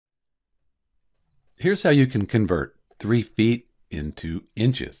Here's how you can convert 3 feet into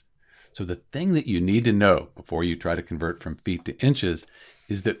inches. So the thing that you need to know before you try to convert from feet to inches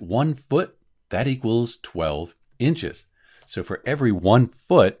is that 1 foot, that equals 12 inches. So for every 1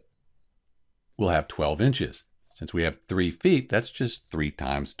 foot, we'll have 12 inches. Since we have 3 feet, that's just 3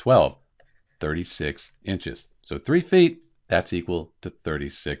 times 12, 36 inches. So 3 feet, that's equal to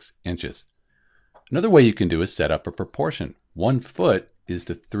 36 inches. Another way you can do is set up a proportion. 1 foot is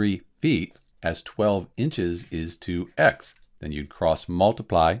to 3 feet as 12 inches is to x. Then you'd cross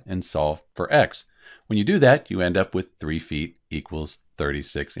multiply and solve for x. When you do that, you end up with 3 feet equals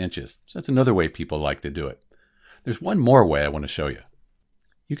 36 inches. So that's another way people like to do it. There's one more way I want to show you.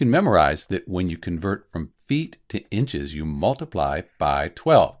 You can memorize that when you convert from feet to inches, you multiply by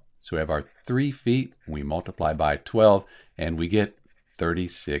 12. So we have our 3 feet, we multiply by 12, and we get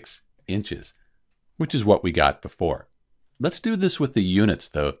 36 inches, which is what we got before. Let's do this with the units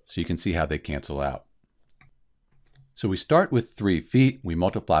though, so you can see how they cancel out. So we start with 3 feet, we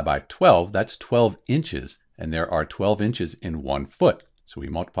multiply by 12, that's 12 inches, and there are 12 inches in 1 foot. So we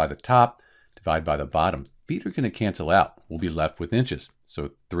multiply the top, divide by the bottom. Feet are going to cancel out. We'll be left with inches.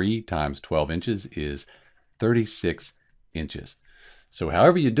 So 3 times 12 inches is 36 inches. So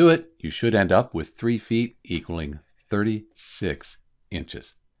however you do it, you should end up with 3 feet equaling 36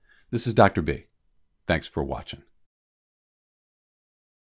 inches. This is Dr. B. Thanks for watching.